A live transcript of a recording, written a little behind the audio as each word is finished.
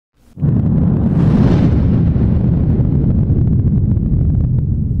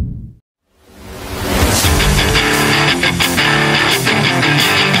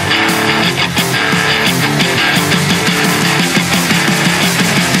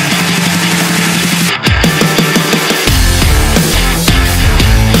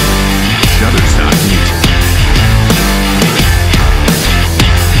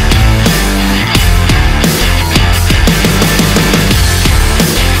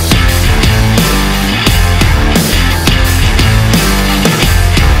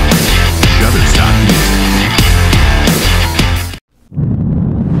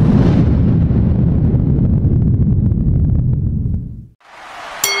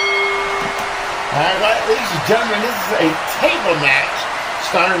Alright, ladies and gentlemen, this is a table match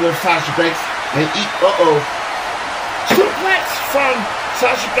starting with Sasha Banks and suplex from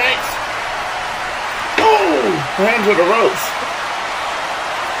Sasha Banks. Oh, hands with the ropes.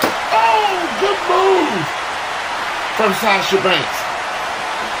 Oh, good move from Sasha Banks.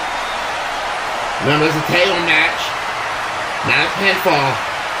 Remember, it's a table match, not a pinfall.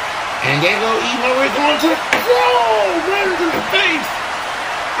 And there go Eva, we're going to right into the face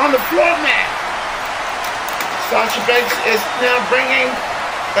on the floor mat. Sasha Banks is now bringing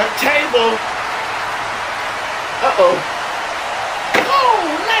a table. Oh,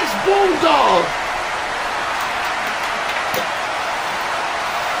 nice bulldog.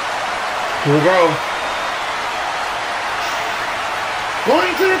 Here we go.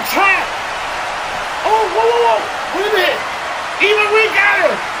 Going to the top. Oh, whoa. Wait a minute. Eva Marie got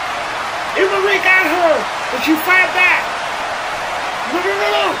her. Eva Marie got her. But she fired back.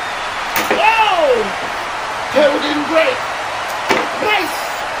 No. Oh! Table didn't break.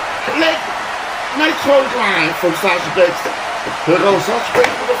 Nice clothesline from Sasha Banks. Here goes Sasha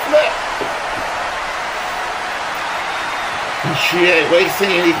Banks with a flip. And she ain't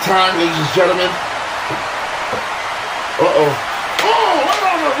wasting any time, ladies and gentlemen. Oh, what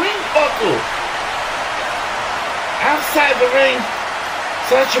on the ring buckle? Outside the ring,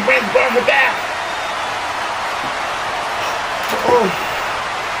 Sasha Banks brought her back.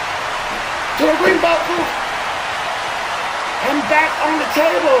 To the ring buckle. I'm back on the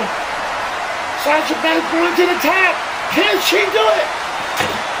table. Sasha Banks going to the top. Can she do it?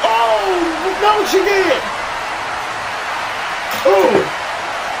 Oh, no, she did. Oh.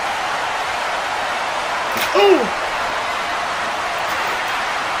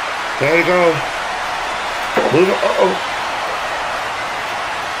 There you go.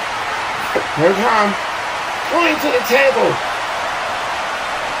 Here it comes. Going to the table.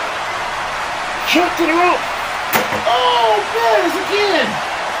 Choke to the rope. Oh, there's again.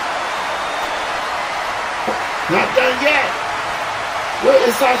 Not done yet. What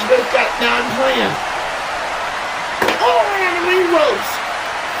is Sasha Banks got now in plan? Oh, around the ring ropes.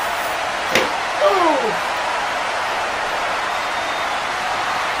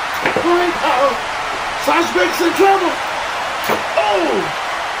 Sasha Banks in trouble.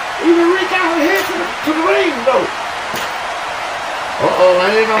 Even Rick got her head to the ring, though.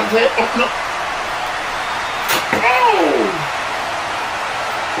 I ain't on the table. Oh, no.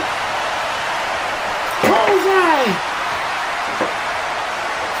 Clothesline!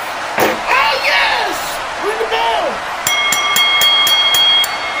 Oh, yes! Ring the bell!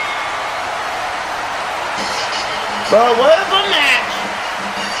 But what a match!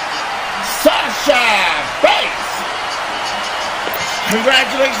 Sasha Banks!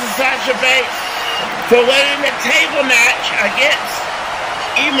 Congratulations, Sasha Banks, for winning the table match against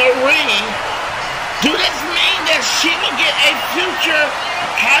Eva Marie. Do this mean that she will get a future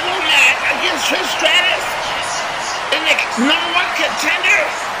title match against Trish Stratus in the #1 contender?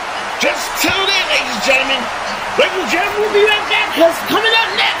 Just tune in, ladies and gentlemen. Ladies and gentlemen, we'll be right back because coming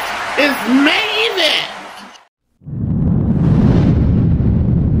up next is